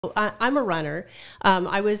I'm a runner.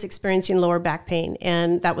 I was experiencing lower back pain,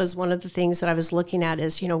 and that was one of the things that I was looking at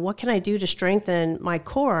is, what can I do to strengthen my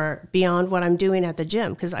core beyond what I'm doing at the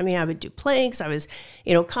gym? Because, I would do planks. I was,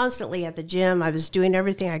 constantly at the gym. I was doing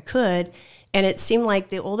everything I could, and it seemed like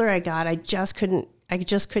the older I got, I just couldn't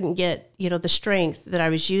get, the strength that I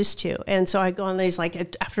was used to. And so I go on these, like,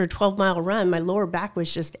 after a 12-mile run, my lower back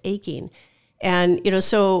was just aching. And,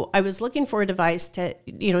 so I was looking for a device to,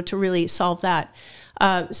 to really solve that.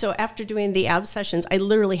 So after doing the ab sessions, I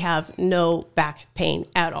literally have no back pain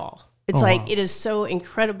at all. It's Wow. It is so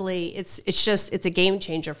incredibly, it's a game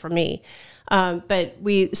changer for me. So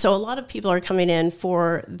a lot of people are coming in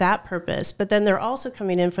for that purpose, but then they're also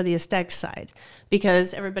coming in for the aesthetic side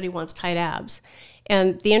because everybody wants tight abs.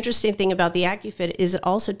 And the interesting thing about the AccuFit is it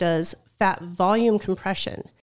also does fat volume compression.